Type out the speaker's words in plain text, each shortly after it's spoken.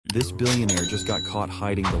This billionaire just got caught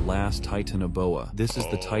hiding the last Titanaboa. This is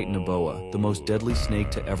the Titanaboa, the most deadly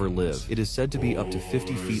snake to ever live. It is said to be up to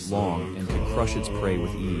 50 feet long and can crush its prey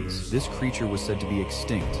with ease. This creature was said to be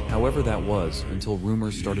extinct. However, that was until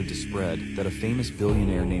rumors started to spread that a famous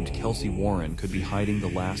billionaire named Kelsey Warren could be hiding the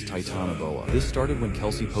last Titanaboa. This started when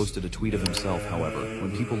Kelsey posted a tweet of himself. However,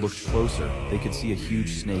 when people looked closer, they could see a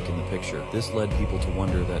huge snake in the picture. This led people to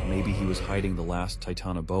wonder that maybe he was hiding the last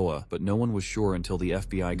Titanaboa, but no one was sure until the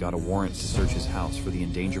FBI got a warrant to search his house for the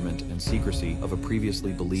endangerment and secrecy of a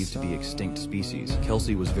previously believed to be extinct species.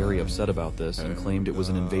 Kelsey was very upset about this and claimed it was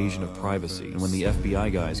an invasion of privacy, and when the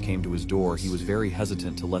FBI guys came to his door, he was very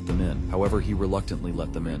hesitant to let them in. However, he reluctantly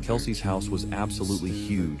let them in. Kelsey's house was absolutely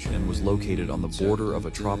huge and was located on the border of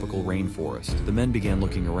a tropical rainforest. The men began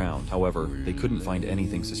looking around. However, they couldn't find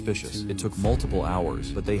anything suspicious. It took multiple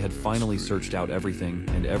hours, but they had finally searched out everything,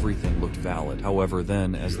 and everything looked valid. However,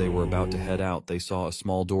 then, as they were about to head out, they saw a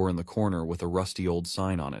small door in the corner with a rusty old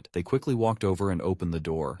sign on it. They quickly walked over and opened the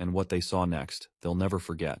door, and what they saw next, they'll never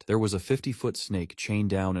forget. There was a 50-foot snake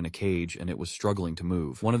chained down in a cage, and it was struggling to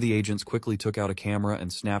move. One of the agents quickly took out a camera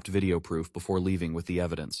and snapped video proof before leaving with the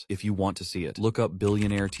evidence. If you want to see it, look up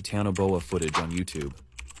billionaire Titanaboa footage on YouTube.